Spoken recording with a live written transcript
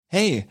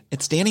Hey,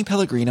 it's Danny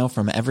Pellegrino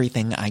from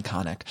Everything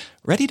Iconic.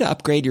 Ready to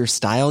upgrade your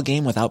style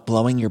game without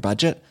blowing your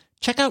budget?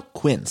 Check out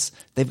Quince.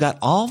 They've got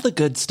all the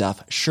good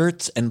stuff,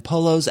 shirts and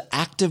polos,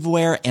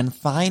 activewear, and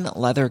fine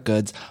leather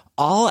goods,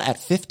 all at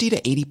 50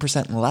 to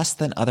 80% less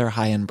than other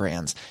high-end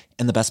brands.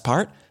 And the best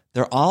part?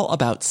 They're all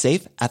about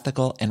safe,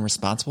 ethical, and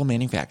responsible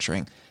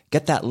manufacturing.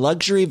 Get that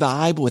luxury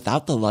vibe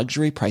without the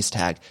luxury price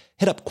tag.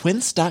 Hit up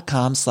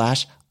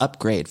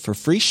quince.com/upgrade for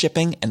free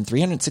shipping and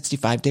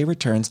 365-day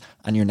returns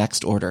on your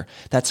next order.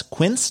 That's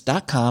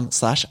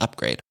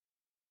quince.com/upgrade.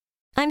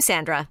 I'm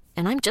Sandra,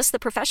 and I'm just the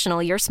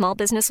professional your small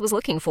business was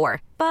looking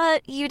for.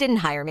 But you didn't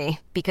hire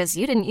me because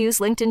you didn't use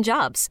LinkedIn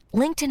Jobs.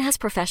 LinkedIn has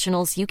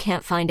professionals you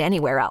can't find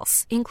anywhere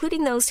else,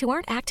 including those who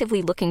aren't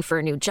actively looking for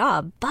a new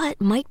job, but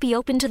might be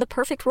open to the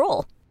perfect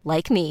role,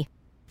 like me.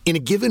 In a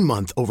given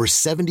month, over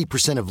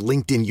 70% of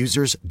LinkedIn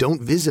users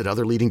don't visit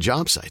other leading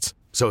job sites.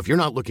 So if you're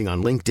not looking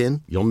on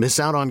LinkedIn, you'll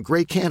miss out on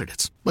great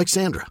candidates like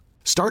Sandra.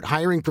 Start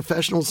hiring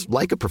professionals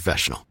like a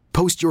professional.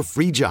 Post your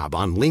free job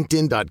on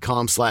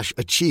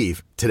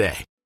linkedin.com/achieve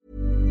today.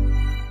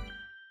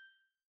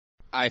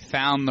 I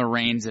found the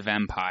reins of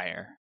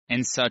empire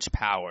and such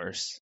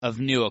powers of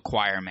new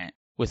acquirement,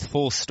 with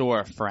full store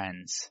of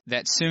friends,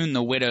 that soon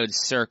the widowed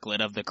circlet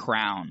of the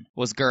crown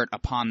was girt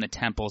upon the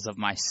temples of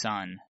my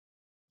son.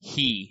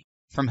 He,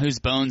 from whose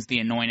bones the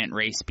anointed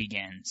race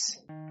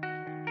begins.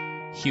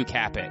 Hugh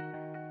Capet,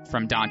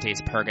 from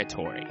Dante's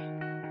Purgatory.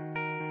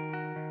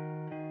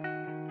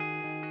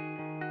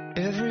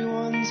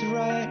 Everyone's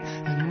right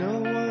and no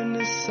one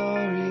is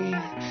sorry.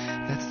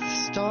 That's the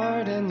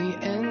start and the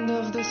end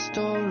of the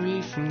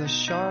story. From the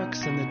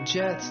sharks and the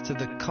jets to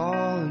the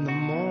call in the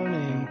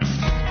morning.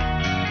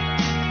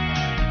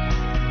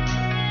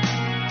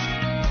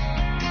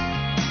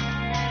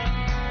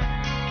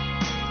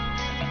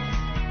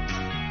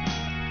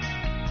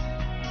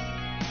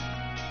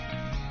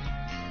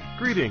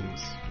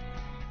 Greetings!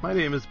 My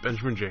name is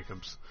Benjamin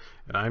Jacobs,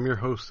 and I am your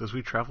host as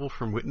we travel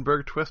from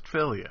Wittenberg to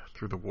Westphalia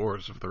through the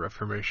wars of the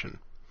Reformation.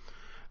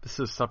 This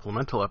is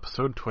supplemental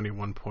episode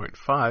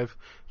 21.5,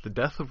 The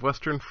Death of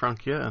Western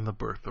Francia and the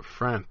Birth of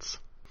France.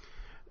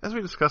 As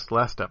we discussed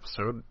last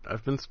episode,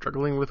 I've been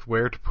struggling with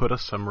where to put a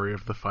summary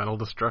of the final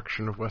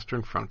destruction of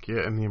Western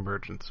Francia and the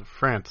emergence of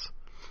France.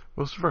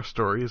 Most of our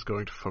story is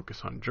going to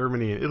focus on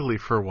Germany and Italy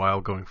for a while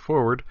going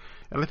forward,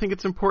 and I think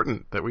it's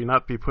important that we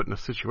not be put in a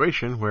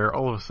situation where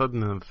all of a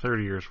sudden in the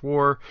 30 Years'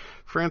 War,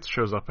 France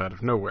shows up out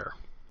of nowhere.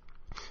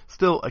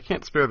 Still, I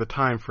can't spare the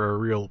time for a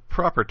real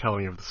proper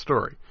telling of the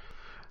story.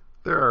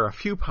 There are a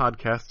few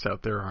podcasts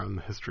out there on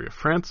the history of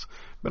France,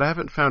 but I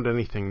haven't found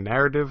anything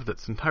narrative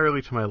that's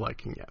entirely to my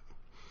liking yet.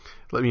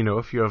 Let me know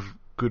if you have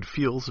good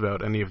feels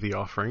about any of the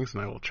offerings,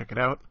 and I will check it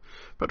out.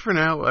 But for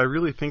now, I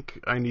really think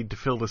I need to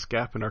fill this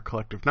gap in our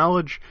collective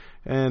knowledge,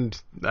 and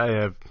I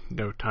have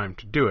no time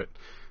to do it.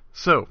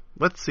 So,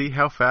 let's see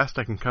how fast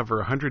I can cover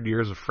 100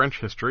 years of French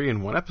history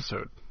in one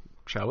episode,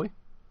 shall we?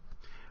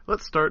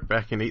 Let's start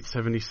back in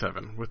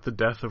 877, with the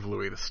death of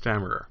Louis the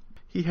Stammerer.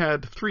 He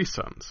had 3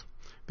 sons.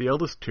 The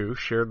eldest 2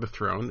 shared the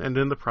throne, and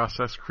in the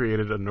process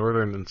created a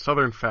northern and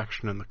southern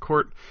faction in the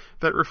court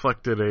that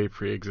reflected a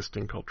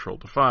pre-existing cultural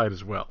divide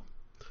as well.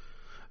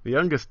 The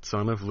youngest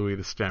son of Louis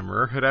the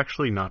Stammerer had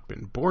actually not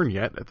been born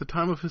yet at the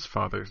time of his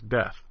father's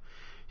death.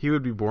 He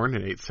would be born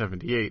in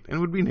 878 and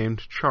would be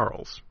named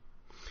Charles.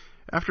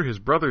 After his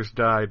brothers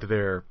died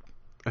their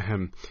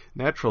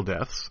natural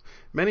deaths,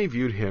 many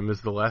viewed him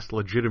as the last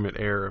legitimate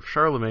heir of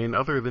Charlemagne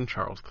other than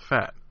Charles the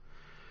Fat.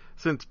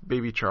 Since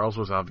baby Charles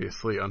was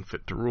obviously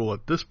unfit to rule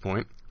at this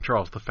point,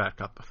 Charles the Fat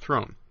got the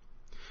throne.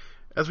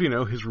 As we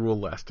know, his rule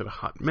lasted a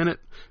hot minute,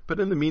 but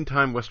in the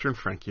meantime Western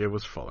Francia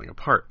was falling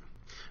apart.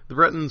 The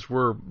Bretons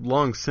were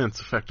long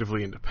since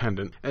effectively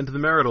independent, and the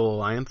marital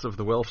alliance of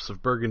the Welfs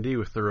of Burgundy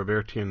with the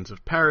Robertians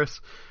of Paris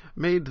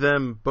made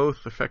them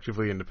both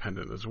effectively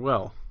independent as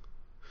well.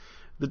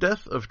 The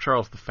death of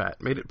Charles the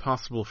Fat made it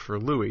possible for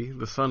Louis,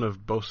 the son of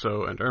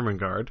Boso and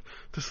Ermengarde,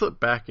 to slip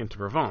back into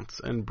Provence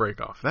and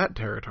break off that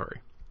territory.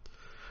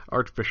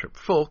 Archbishop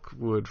Fulk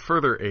would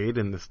further aid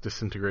in this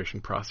disintegration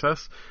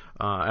process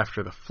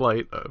after the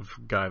flight of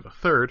Guy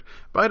III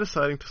by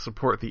deciding to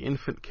support the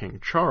infant King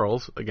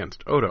Charles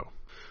against Odo.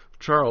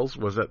 Charles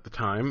was at the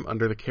time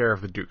under the care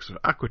of the Dukes of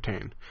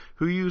Aquitaine,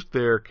 who used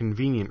their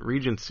convenient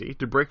regency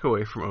to break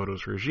away from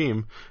Odo's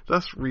regime,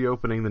 thus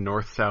reopening the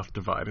north-south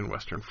divide in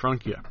Western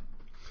Francia.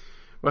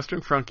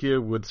 Western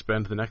Francia would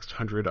spend the next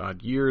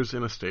 100-odd years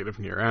in a state of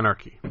near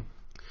anarchy.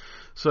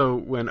 So,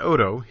 when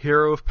Odo,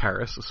 hero of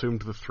Paris,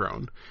 assumed the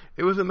throne,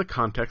 it was in the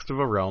context of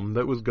a realm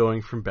that was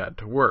going from bad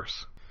to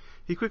worse.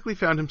 He quickly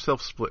found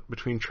himself split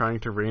between trying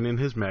to rein in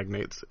his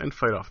magnates and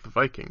fight off the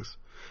Vikings,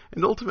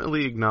 and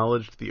ultimately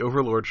acknowledged the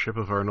overlordship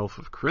of Arnulf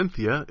of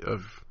Carinthia,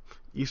 of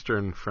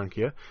eastern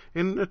Francia,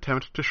 in an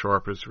attempt to shore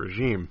up his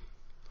regime.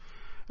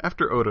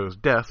 After Odo's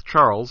death,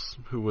 Charles,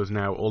 who was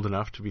now old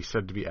enough to be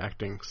said to be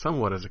acting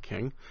somewhat as a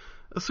king,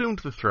 assumed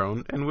the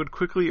throne and would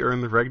quickly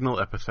earn the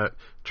regnal epithet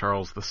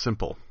Charles the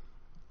Simple.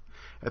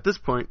 At this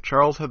point,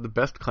 Charles had the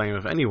best claim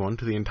of anyone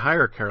to the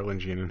entire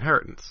Carolingian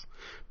inheritance,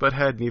 but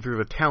had neither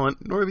the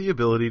talent nor the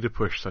ability to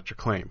push such a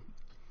claim.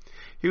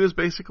 He was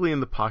basically in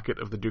the pocket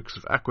of the Dukes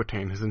of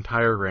Aquitaine his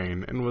entire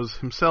reign, and was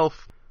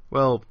himself,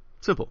 well,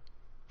 simple.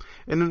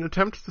 In an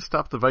attempt to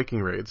stop the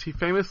Viking raids, he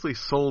famously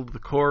sold the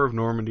core of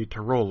Normandy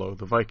to Rollo,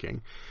 the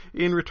Viking,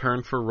 in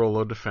return for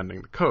Rollo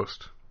defending the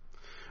coast.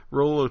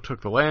 Rollo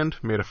took the land,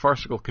 made a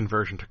farcical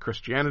conversion to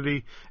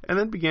Christianity, and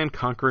then began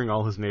conquering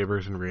all his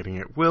neighbors and raiding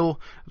at will,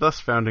 thus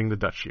founding the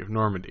Duchy of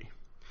Normandy.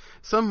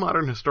 Some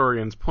modern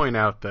historians point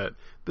out that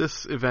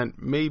this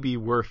event may be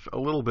worth a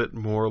little bit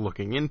more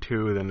looking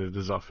into than it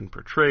is often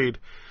portrayed,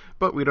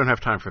 but we don't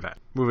have time for that.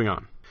 Moving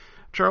on.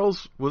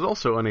 Charles was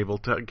also unable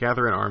to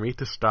gather an army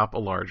to stop a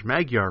large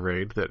Magyar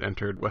raid that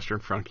entered western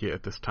Francia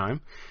at this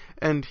time,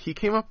 and he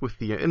came up with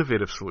the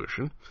innovative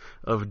solution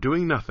of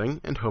doing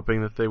nothing and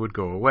hoping that they would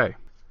go away.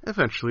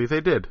 Eventually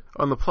they did.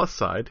 On the plus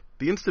side,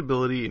 the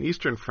instability in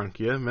eastern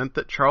Francia meant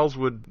that Charles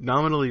would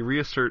nominally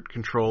reassert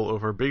control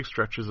over big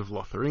stretches of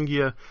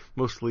Lotharingia,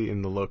 mostly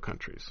in the Low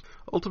Countries.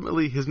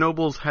 Ultimately, his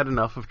nobles had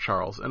enough of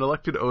Charles and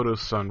elected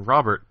Odo's son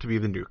Robert to be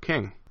the new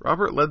king.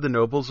 Robert led the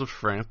nobles of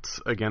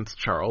France against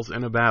Charles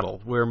in a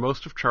battle, where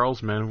most of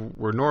Charles' men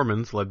were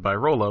Normans led by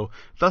Rollo,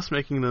 thus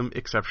making them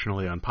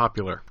exceptionally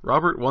unpopular.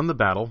 Robert won the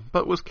battle,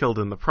 but was killed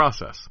in the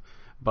process.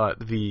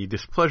 But the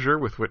displeasure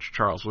with which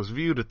Charles was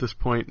viewed at this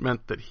point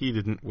meant that he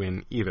didn't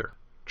win either.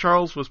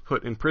 Charles was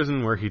put in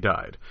prison where he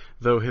died,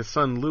 though his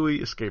son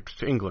Louis escaped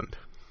to England.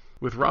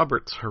 With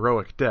Robert's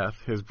heroic death,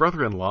 his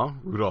brother-in-law,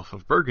 Rudolph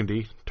of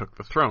Burgundy, took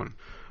the throne.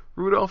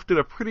 Rudolph did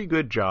a pretty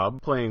good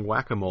job playing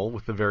whack-a-mole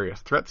with the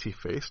various threats he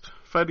faced,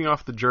 fighting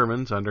off the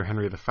Germans under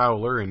Henry the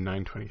Fowler in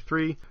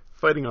 923,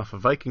 fighting off a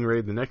Viking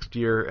raid the next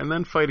year, and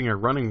then fighting a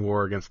running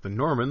war against the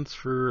Normans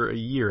for a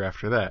year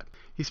after that.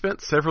 He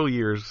spent several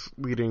years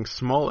leading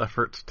small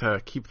efforts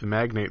to keep the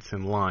magnates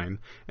in line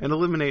and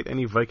eliminate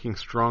any Viking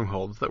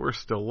strongholds that were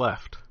still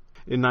left.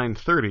 In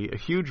 930, a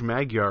huge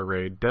Magyar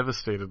raid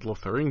devastated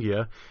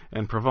Lotharingia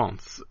and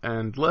Provence,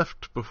 and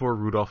left before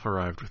Rudolf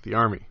arrived with the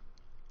army.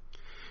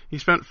 He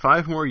spent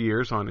 5 more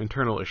years on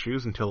internal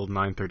issues until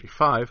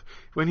 935,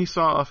 when he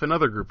saw off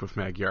another group of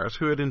Magyars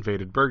who had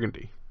invaded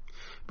Burgundy.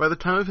 By the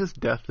time of his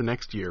death the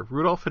next year,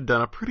 Rudolf had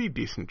done a pretty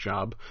decent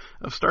job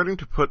of starting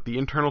to put the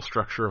internal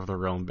structure of the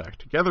realm back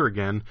together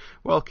again,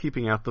 while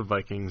keeping out the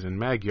Vikings and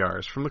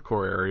Magyars from the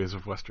core areas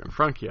of western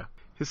Francia.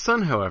 His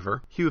son,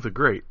 however, Hugh the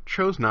Great,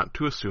 chose not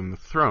to assume the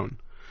throne,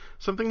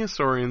 something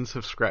historians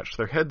have scratched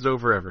their heads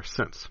over ever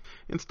since.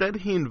 Instead,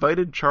 he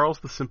invited Charles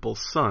the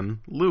Simple's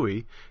son,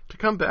 Louis, to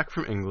come back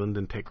from England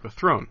and take the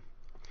throne.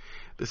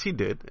 This he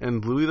did,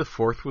 and Louis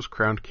IV was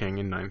crowned king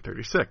in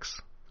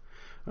 936.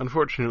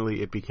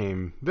 Unfortunately, it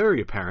became very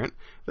apparent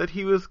that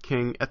he was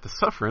king at the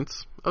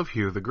sufferance of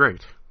Hugh the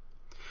Great.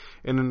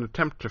 In an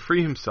attempt to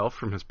free himself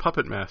from his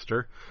puppet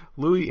master,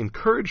 Louis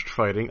encouraged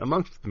fighting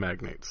amongst the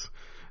magnates,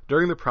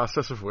 during the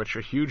process of which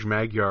a huge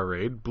Magyar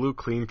raid blew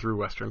clean through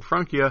western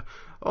Francia,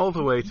 all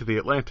the way to the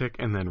Atlantic,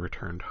 and then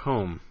returned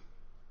home.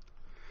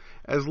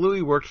 As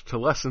Louis worked to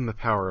lessen the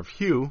power of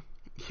Hugh,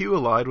 Hugh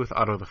allied with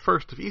Otto I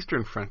of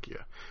eastern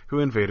Francia, who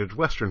invaded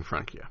western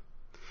Francia.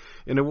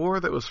 In a war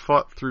that was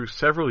fought through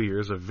several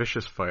years of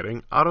vicious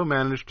fighting, Otto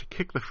managed to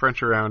kick the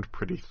French around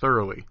pretty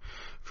thoroughly,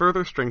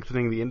 further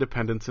strengthening the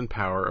independence and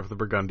power of the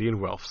Burgundian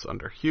Welfs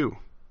under Hugh.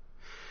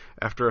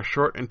 After a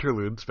short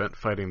interlude spent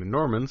fighting the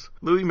Normans,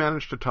 Louis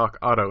managed to talk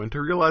Otto into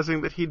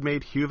realizing that he'd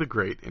made Hugh the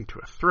Great into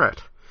a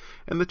threat,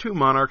 and the two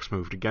monarchs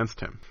moved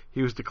against him.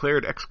 He was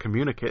declared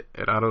excommunicate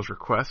at Otto's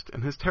request,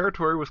 and his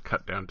territory was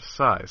cut down to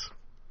size.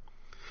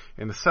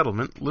 In the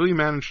settlement, Louis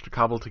managed to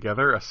cobble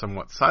together a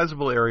somewhat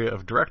sizable area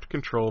of direct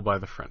control by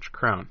the French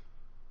crown.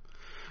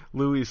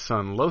 Louis's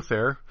son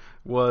Lothair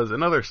was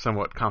another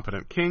somewhat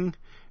competent king,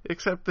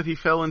 except that he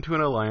fell into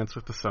an alliance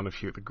with the son of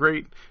Hugh the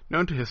Great,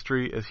 known to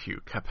history as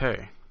Hugh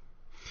Capet.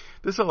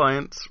 This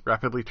alliance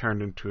rapidly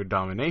turned into a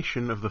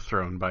domination of the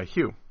throne by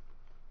Hugh.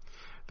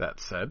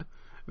 That said,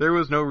 there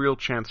was no real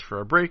chance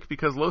for a break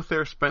because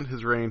Lothair spent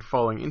his reign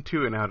falling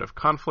into and out of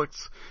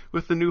conflicts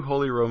with the new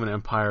Holy Roman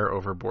Empire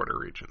over border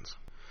regions.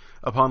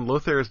 Upon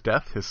Lothair's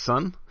death, his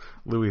son,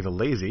 Louis the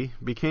Lazy,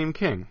 became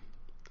king.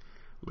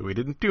 Louis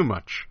didn't do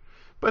much,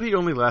 but he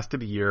only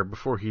lasted a year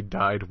before he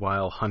died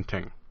while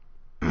hunting.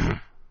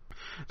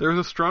 There was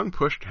a strong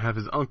push to have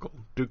his uncle,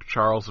 Duke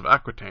Charles of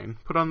Aquitaine,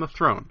 put on the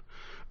throne,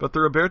 but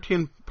the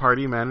Robertian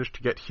party managed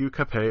to get Hugh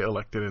Capet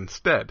elected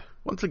instead.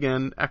 Once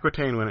again,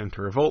 Aquitaine went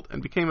into revolt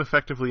and became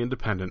effectively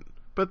independent,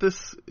 but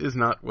this is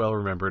not well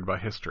remembered by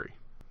history.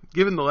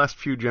 Given the last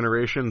few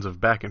generations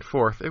of back and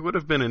forth, it would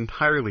have been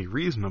entirely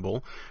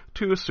reasonable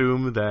to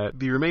assume that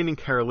the remaining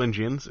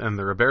Carolingians and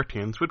the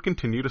Robertians would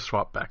continue to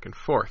swap back and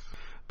forth.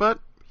 But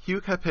Hugh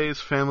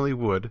Capet's family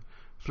would,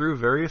 through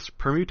various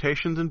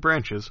permutations and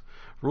branches,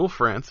 rule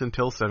France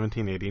until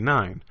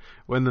 1789,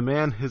 when the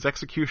man his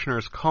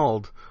executioners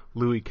called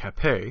Louis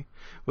Capet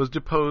was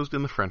deposed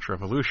in the French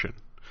Revolution.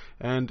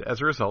 And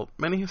as a result,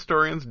 many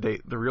historians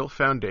date the real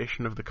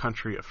foundation of the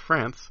country of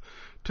France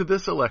to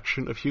this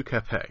election of Hugh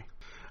Capet.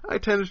 I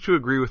tended to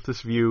agree with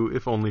this view,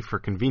 if only for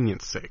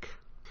convenience sake.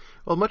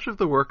 While much of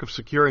the work of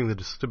securing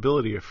the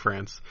stability of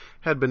France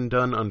had been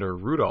done under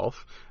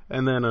Rudolph,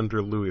 and then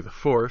under Louis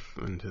IV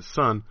and his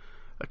son,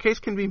 a case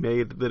can be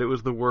made that it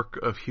was the work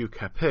of Hugh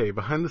Capet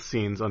behind the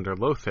scenes under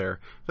Lothair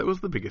that was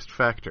the biggest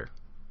factor.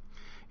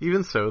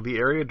 Even so, the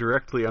area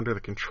directly under the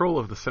control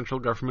of the central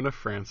government of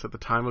France at the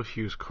time of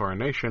Hugh's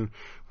coronation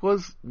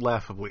was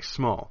laughably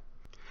small.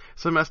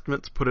 Some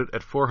estimates put it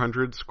at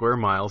 400 square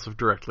miles of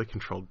directly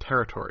controlled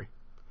territory.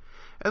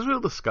 As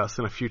we'll discuss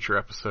in a future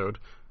episode,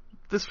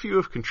 this view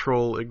of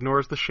control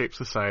ignores the shape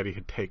society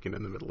had taken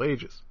in the Middle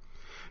Ages.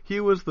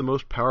 Hugh was the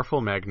most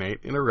powerful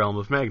magnate in a realm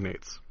of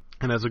magnates,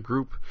 and as a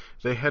group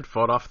they had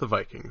fought off the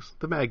Vikings,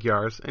 the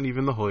Magyars, and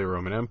even the Holy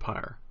Roman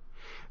Empire.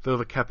 Though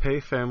the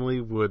Capet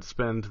family would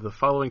spend the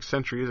following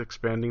centuries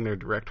expanding their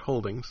direct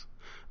holdings,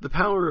 the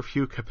power of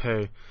Hugh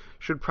Capet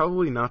should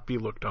probably not be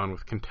looked on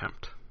with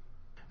contempt.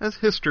 As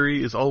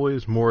history is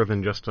always more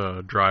than just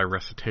a dry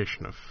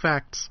recitation of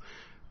facts,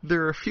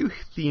 there are a few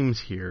themes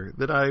here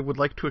that I would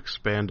like to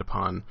expand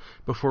upon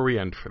before we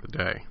end for the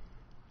day.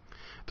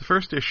 The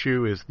first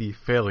issue is the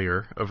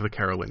failure of the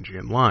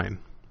Carolingian line.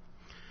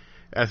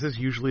 As is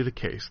usually the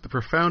case, the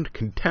profound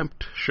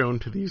contempt shown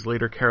to these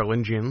later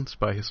Carolingians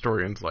by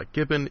historians like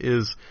Gibbon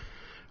is,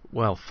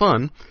 while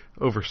fun,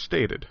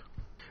 overstated.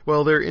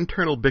 While their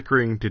internal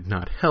bickering did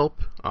not help,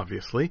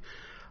 obviously,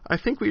 I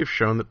think we have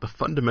shown that the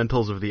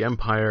fundamentals of the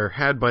empire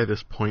had by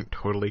this point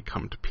totally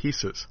come to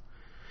pieces.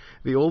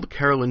 The old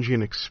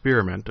Carolingian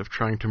experiment of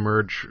trying to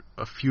merge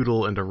a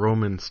feudal and a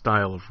Roman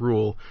style of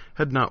rule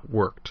had not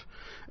worked,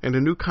 and a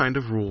new kind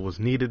of rule was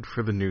needed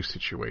for the new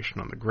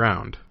situation on the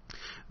ground.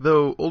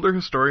 Though older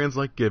historians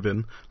like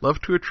Gibbon love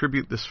to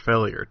attribute this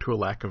failure to a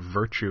lack of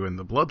virtue in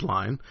the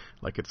bloodline,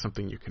 like it's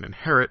something you can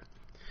inherit,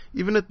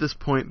 even at this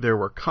point there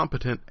were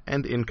competent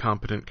and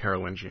incompetent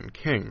Carolingian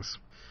kings.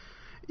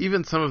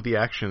 Even some of the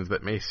actions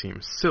that may seem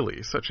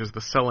silly, such as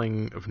the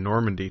selling of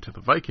Normandy to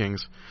the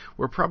Vikings,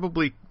 were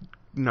probably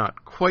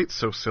not quite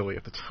so silly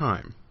at the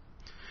time.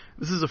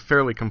 This is a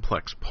fairly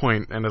complex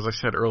point, and as I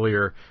said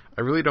earlier,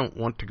 I really don't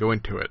want to go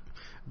into it,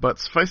 but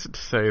suffice it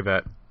to say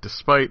that,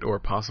 despite or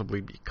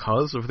possibly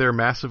because of their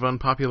massive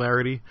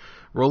unpopularity,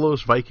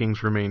 Rollo's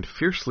Vikings remained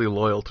fiercely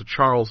loyal to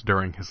Charles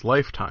during his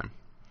lifetime.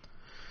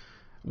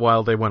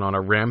 While they went on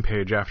a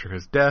rampage after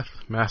his death,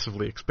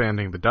 massively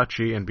expanding the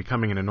duchy and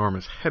becoming an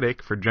enormous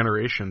headache for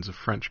generations of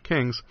French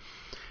kings,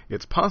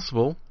 it's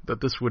possible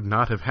that this would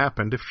not have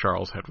happened if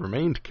Charles had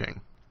remained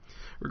king.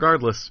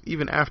 Regardless,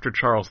 even after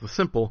Charles the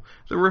Simple,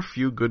 there were a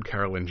few good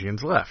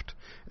Carolingians left,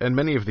 and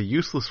many of the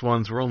useless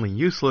ones were only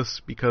useless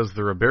because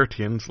the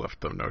Robertians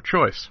left them no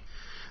choice.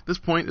 This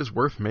point is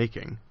worth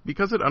making,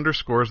 because it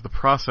underscores the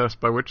process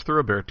by which the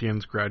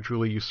Robertians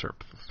gradually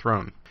usurped the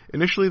throne.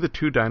 Initially, the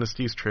two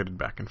dynasties traded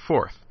back and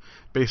forth,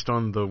 based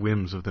on the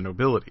whims of the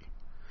nobility.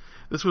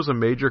 This was a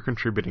major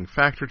contributing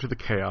factor to the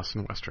chaos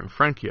in Western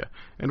Francia,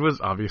 and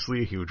was obviously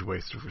a huge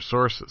waste of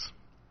resources.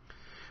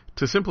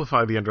 To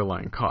simplify the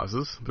underlying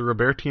causes, the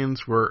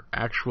Robertians were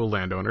actual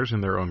landowners in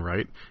their own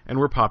right, and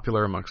were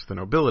popular amongst the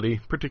nobility,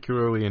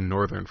 particularly in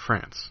northern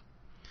France.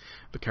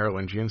 The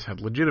Carolingians had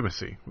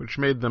legitimacy, which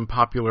made them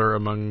popular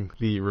among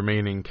the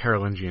remaining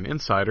Carolingian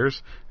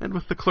insiders, and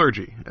with the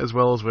clergy, as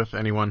well as with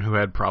anyone who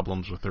had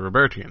problems with the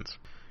Robertians.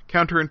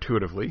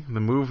 Counterintuitively, the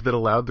move that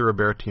allowed the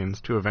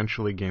Robertians to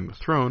eventually gain the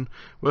throne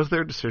was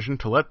their decision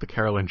to let the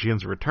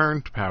Carolingians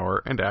return to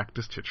power and act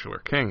as titular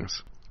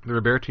kings. The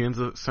Robertians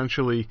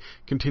essentially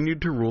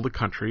continued to rule the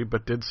country,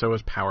 but did so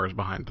as powers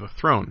behind the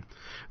throne.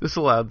 This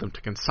allowed them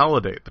to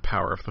consolidate the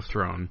power of the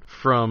throne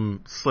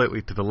from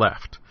slightly to the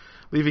left,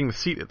 leaving the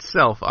seat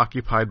itself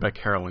occupied by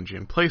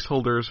Carolingian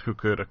placeholders who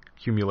could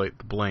accumulate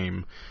the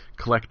blame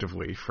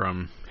collectively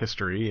from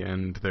history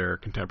and their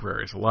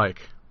contemporaries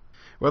alike.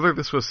 Whether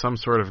this was some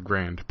sort of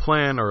grand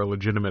plan or a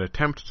legitimate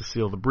attempt to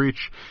seal the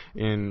breach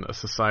in a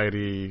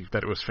society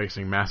that was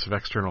facing massive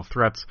external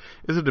threats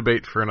is a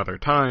debate for another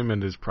time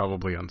and is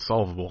probably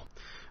unsolvable.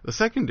 The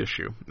second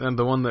issue, and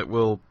the one that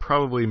will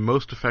probably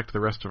most affect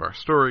the rest of our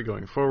story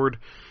going forward,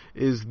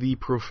 is the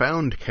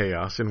profound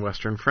chaos in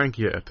Western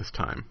Francia at this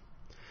time.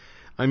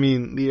 I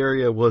mean, the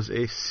area was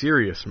a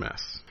serious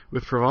mess.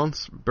 With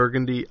Provence,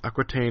 Burgundy,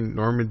 Aquitaine,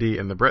 Normandy,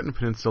 and the Breton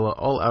Peninsula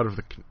all out of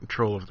the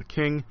control of the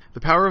king,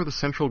 the power of the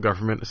central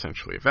government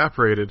essentially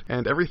evaporated,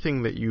 and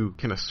everything that you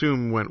can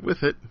assume went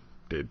with it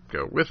did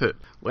go with it.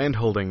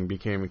 Landholding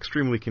became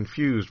extremely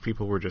confused,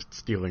 people were just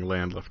stealing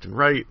land left and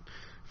right,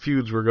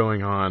 feuds were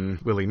going on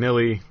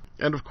willy-nilly,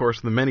 and of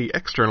course the many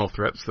external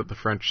threats that the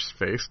French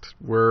faced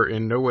were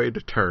in no way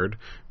deterred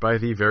by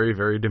the very,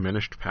 very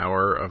diminished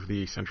power of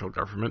the central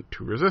government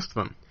to resist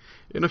them.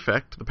 In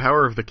effect, the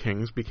power of the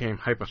kings became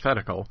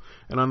hypothetical,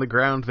 and on the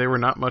ground they were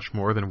not much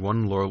more than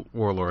one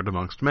warlord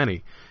amongst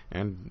many,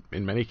 and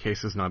in many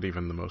cases not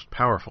even the most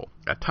powerful.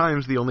 At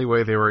times, the only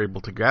way they were able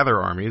to gather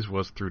armies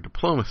was through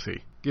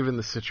diplomacy. Given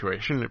this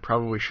situation, it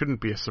probably shouldn't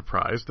be a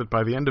surprise that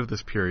by the end of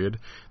this period,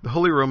 the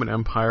Holy Roman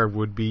Empire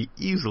would be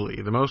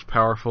easily the most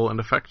powerful and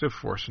effective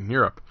force in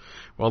Europe,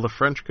 while the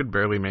French could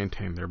barely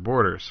maintain their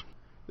borders.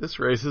 This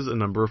raises a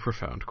number of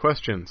profound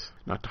questions.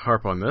 Not to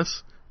harp on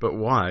this, but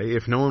why,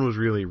 if no one was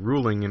really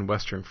ruling in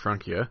Western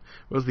Francia,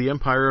 was the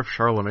empire of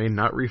Charlemagne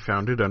not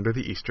refounded under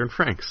the Eastern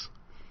Franks?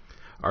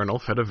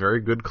 Arnulf had a very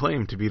good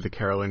claim to be the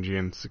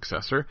Carolingian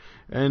successor,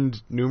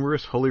 and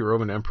numerous Holy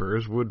Roman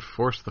emperors would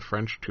force the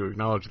French to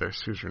acknowledge their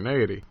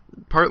suzerainty.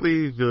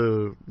 Partly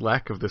the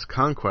lack of this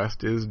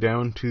conquest is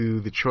down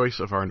to the choice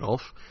of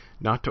Arnulf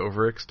not to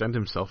overextend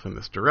himself in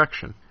this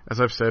direction. As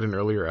I've said in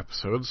earlier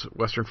episodes,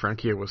 Western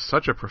Francia was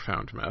such a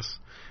profound mess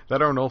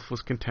that Arnulf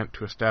was content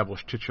to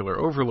establish titular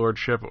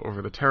overlordship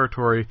over the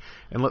territory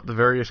and let the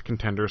various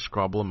contenders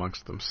squabble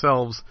amongst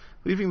themselves,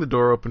 leaving the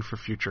door open for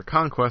future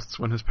conquests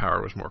when his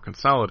power was more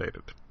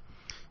consolidated.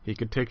 He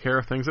could take care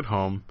of things at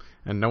home,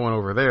 and no one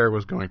over there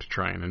was going to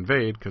try and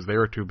invade because they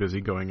were too busy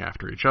going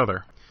after each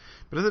other.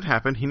 But as it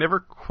happened, he never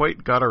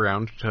quite got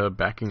around to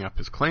backing up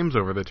his claims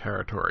over the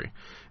territory,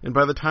 and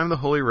by the time the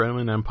Holy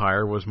Roman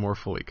Empire was more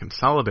fully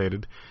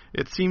consolidated,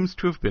 it seems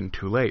to have been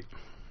too late.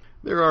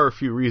 There are a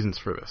few reasons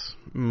for this,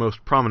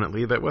 most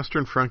prominently that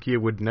Western Francia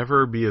would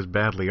never be as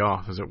badly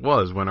off as it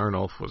was when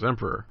Arnulf was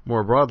emperor.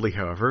 More broadly,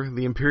 however,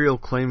 the imperial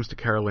claims to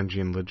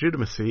Carolingian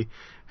legitimacy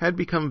had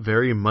become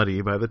very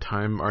muddy by the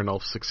time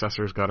Arnulf's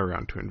successors got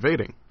around to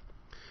invading.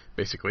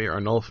 Basically,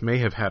 Arnulf may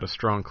have had a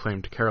strong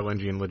claim to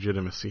Carolingian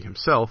legitimacy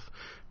himself,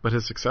 but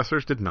his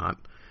successors did not,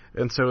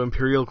 and so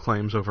imperial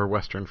claims over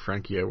Western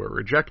Francia were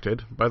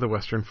rejected by the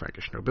Western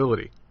Frankish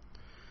nobility.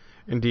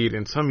 Indeed,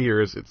 in some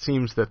years it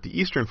seems that the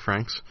Eastern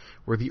Franks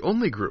were the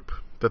only group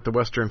that the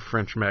Western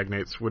French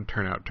magnates would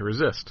turn out to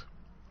resist.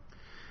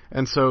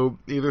 And so,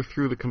 either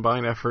through the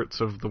combined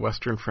efforts of the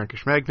Western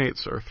Frankish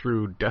magnates or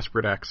through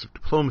desperate acts of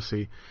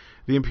diplomacy,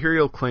 the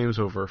imperial claims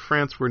over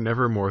France were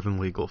never more than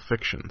legal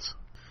fictions.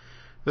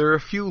 There are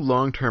a few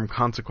long-term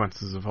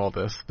consequences of all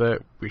this that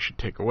we should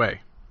take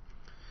away.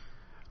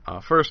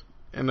 First,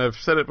 and I've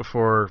said it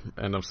before,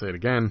 and I'll say it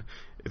again,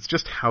 it's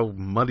just how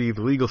muddy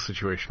the legal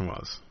situation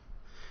was.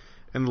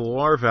 In the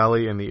Loire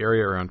Valley and the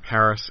area around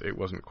Paris, it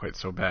wasn't quite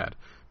so bad,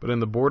 but in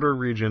the border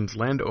regions,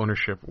 land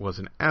ownership was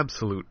an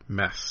absolute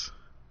mess.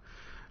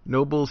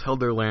 Nobles held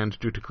their land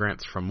due to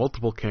grants from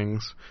multiple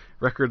kings,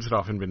 records had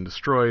often been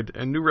destroyed,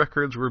 and new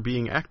records were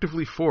being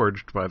actively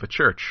forged by the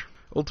church.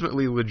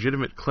 Ultimately,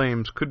 legitimate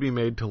claims could be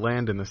made to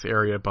land in this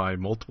area by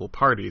multiple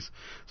parties,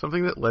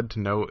 something that led to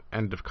no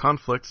end of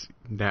conflicts,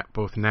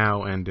 both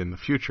now and in the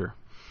future.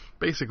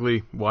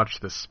 Basically, watch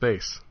this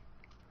space.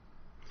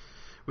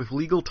 With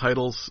legal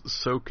titles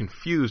so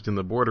confused in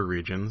the border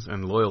regions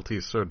and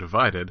loyalties so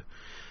divided,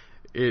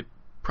 it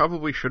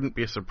probably shouldn't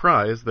be a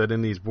surprise that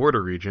in these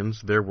border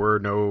regions there were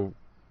no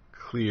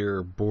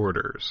clear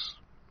borders.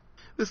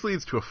 This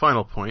leads to a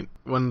final point,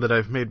 one that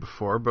I've made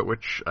before, but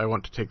which I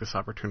want to take this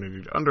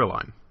opportunity to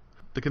underline.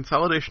 The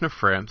consolidation of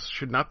France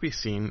should not be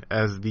seen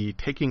as the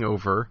taking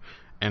over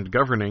and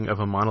governing of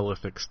a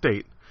monolithic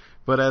state,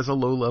 but as a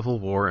low-level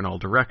war in all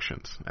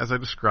directions, as I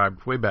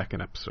described way back in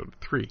episode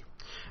 3.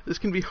 This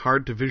can be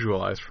hard to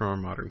visualize from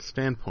a modern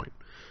standpoint,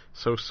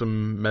 so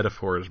some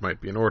metaphors might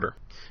be in order.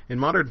 In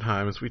modern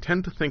times, we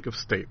tend to think of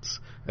states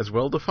as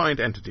well-defined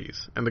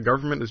entities, and the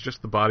government is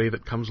just the body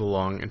that comes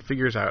along and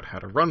figures out how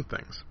to run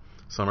things.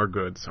 Some are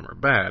good, some are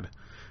bad,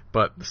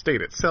 but the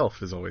state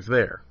itself is always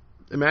there.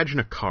 Imagine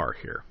a car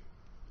here.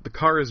 The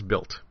car is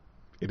built.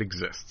 It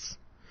exists.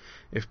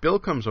 If Bill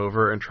comes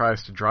over and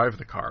tries to drive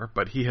the car,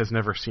 but he has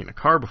never seen a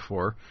car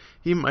before,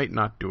 he might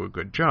not do a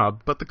good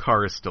job, but the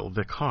car is still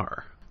the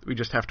car. We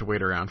just have to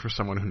wait around for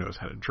someone who knows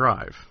how to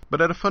drive. But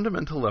at a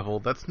fundamental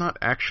level, that's not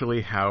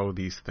actually how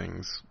these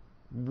things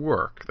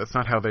work. That's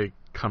not how they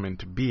come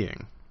into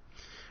being.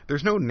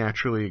 There's no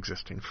naturally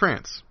existing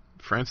France.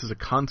 France is a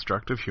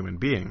construct of human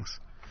beings.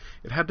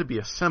 It had to be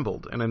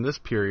assembled, and in this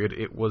period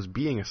it was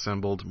being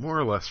assembled more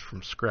or less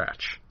from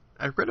scratch.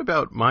 I read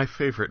about my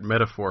favorite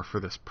metaphor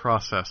for this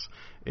process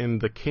in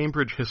the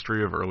Cambridge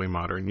History of Early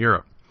Modern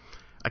Europe.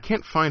 I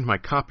can't find my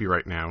copy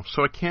right now,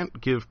 so I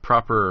can't give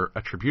proper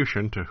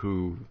attribution to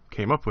who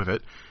came up with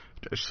it,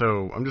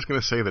 so I'm just going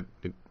to say that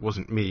it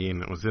wasn't me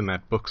and it was in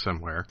that book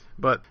somewhere.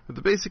 But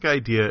the basic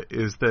idea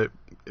is that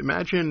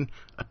imagine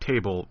a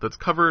table that's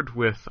covered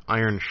with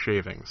iron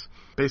shavings.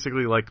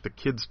 Basically like the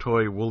kid's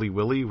toy Wooly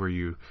Willy, where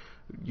you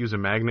use a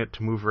magnet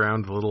to move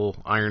around the little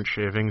iron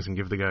shavings and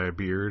give the guy a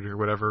beard or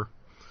whatever.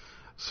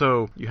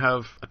 So you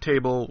have a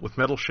table with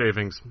metal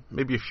shavings,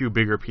 maybe a few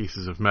bigger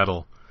pieces of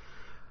metal,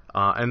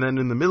 and then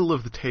in the middle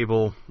of the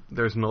table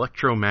there's an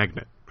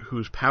electromagnet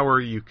whose power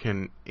you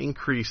can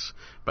increase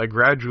by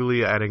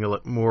gradually adding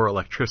more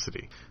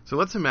electricity. So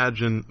let's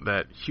imagine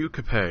that Hugh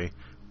Capet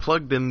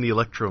plugged in the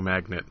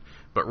electromagnet,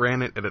 but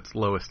ran it at its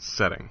lowest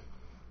setting.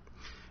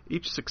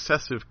 Each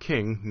successive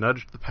king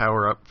nudged the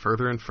power up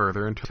further and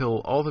further until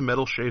all the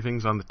metal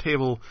shavings on the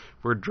table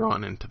were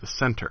drawn into the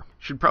center. You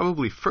should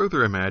probably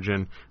further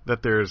imagine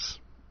that there's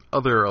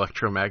other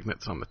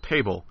electromagnets on the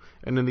table,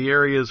 and in the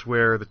areas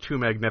where the two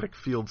magnetic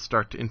fields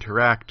start to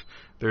interact,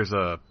 there's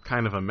a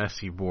kind of a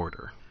messy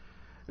border.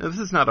 Now, this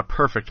is not a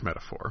perfect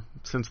metaphor,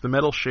 since the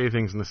metal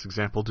shavings in this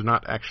example do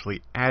not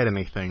actually add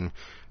anything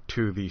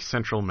to the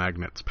central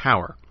magnet's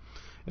power.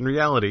 In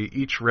reality,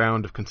 each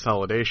round of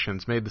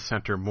consolidations made the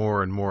center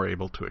more and more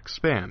able to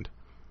expand.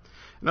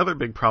 Another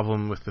big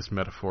problem with this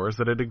metaphor is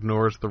that it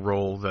ignores the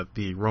role that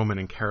the Roman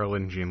and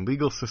Carolingian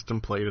legal system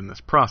played in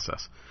this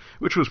process,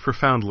 which was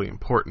profoundly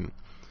important.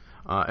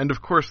 And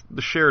of course,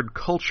 the shared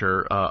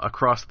culture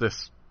across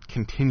this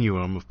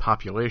continuum of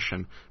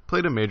population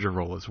played a major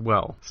role as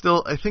well.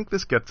 Still, I think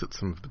this gets at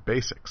some of the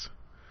basics.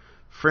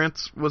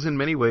 France was in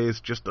many ways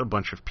just a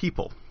bunch of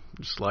people.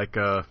 Just like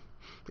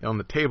on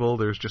the table,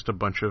 there's just a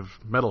bunch of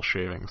metal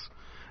shavings,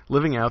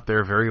 living out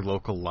their very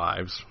local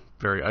lives,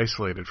 very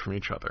isolated from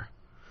each other.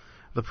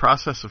 The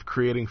process of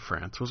creating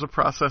France was a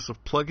process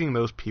of plugging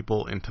those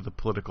people into the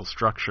political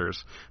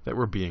structures that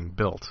were being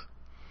built.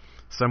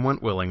 Some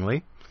went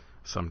willingly,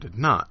 some did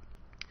not.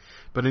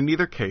 But in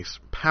either case,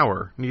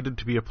 power needed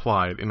to be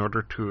applied in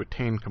order to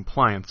attain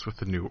compliance with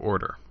the new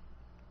order.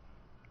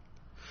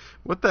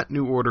 What that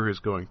new order is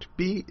going to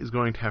be is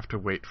going to have to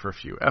wait for a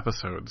few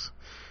episodes.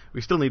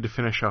 We still need to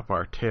finish up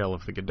our tale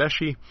of the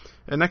Gadesci,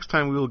 and next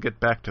time we will get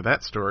back to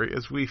that story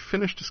as we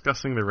finish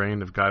discussing the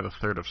reign of Guy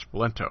III of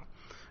Spolento,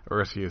 or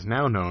as he is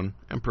now known,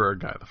 Emperor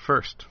Guy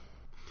I.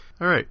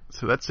 Alright,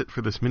 so that's it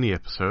for this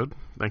mini-episode.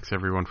 Thanks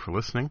everyone for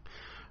listening.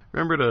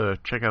 Remember to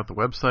check out the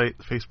website,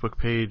 the Facebook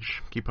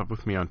page, keep up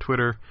with me on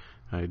Twitter.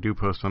 I do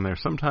post on there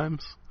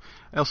sometimes.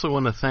 I also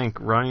want to thank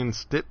Ryan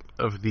Stitt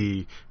of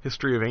the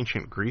History of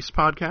Ancient Greece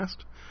podcast.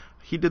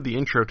 He did the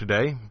intro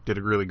today, did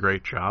a really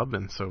great job,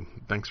 and so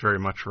thanks very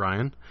much,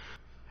 Ryan.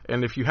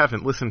 And if you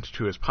haven't listened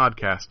to his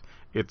podcast,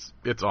 it's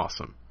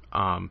awesome.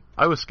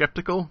 I was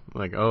skeptical,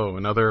 like,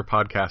 another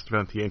podcast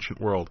about the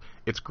ancient world.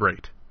 It's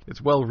great.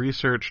 It's well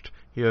researched,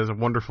 he has a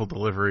wonderful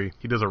delivery,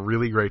 he does a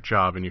really great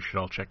job, and you should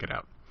all check it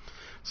out.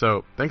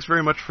 So, thanks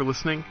very much for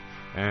listening,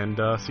 and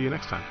see you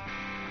next time.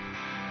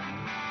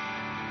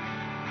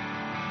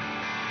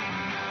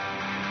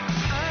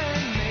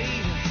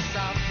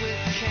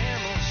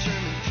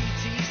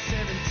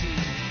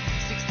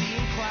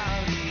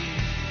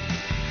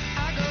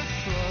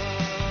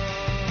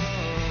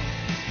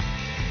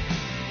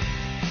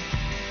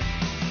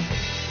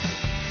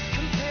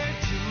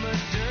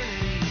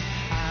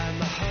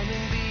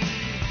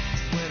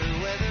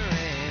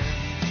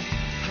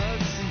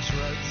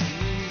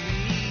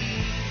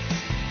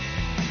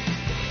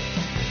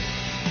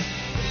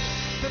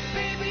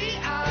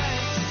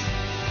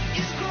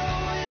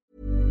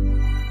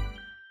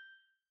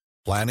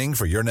 Planning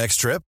for your next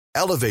trip?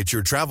 Elevate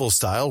your travel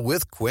style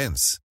with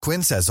Quince.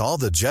 Quince has all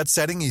the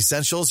jet-setting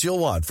essentials you'll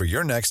want for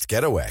your next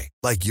getaway,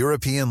 like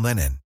European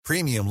linen,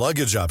 premium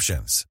luggage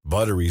options,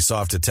 buttery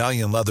soft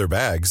Italian leather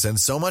bags, and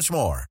so much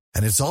more.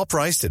 And it's all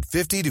priced at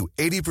 50 to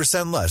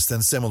 80% less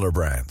than similar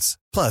brands.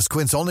 Plus,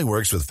 Quince only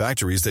works with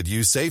factories that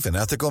use safe and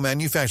ethical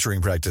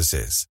manufacturing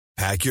practices.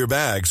 Pack your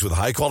bags with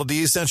high-quality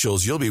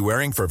essentials you'll be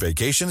wearing for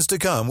vacations to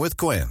come with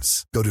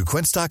Quince. Go to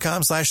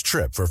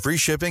quince.com/trip for free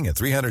shipping and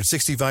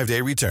 365-day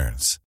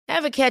returns.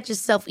 Ever catch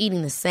yourself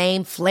eating the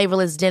same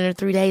flavorless dinner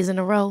 3 days in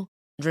a row?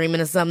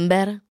 Dreaming of something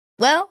better?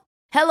 Well,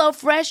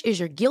 HelloFresh is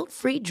your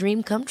guilt-free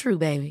dream come true,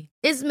 baby.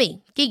 It's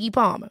me, Keke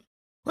Palmer.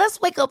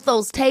 Let's wake up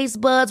those taste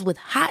buds with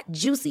hot,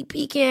 juicy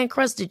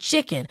pecan-crusted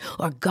chicken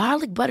or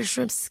garlic butter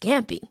shrimp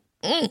scampi.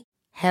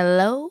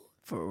 Hello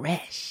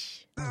Fresh.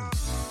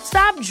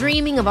 Stop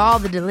dreaming of all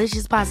the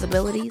delicious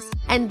possibilities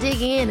and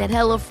dig in at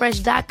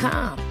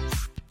HelloFresh.com.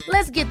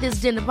 Let's get this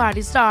dinner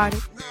party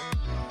started.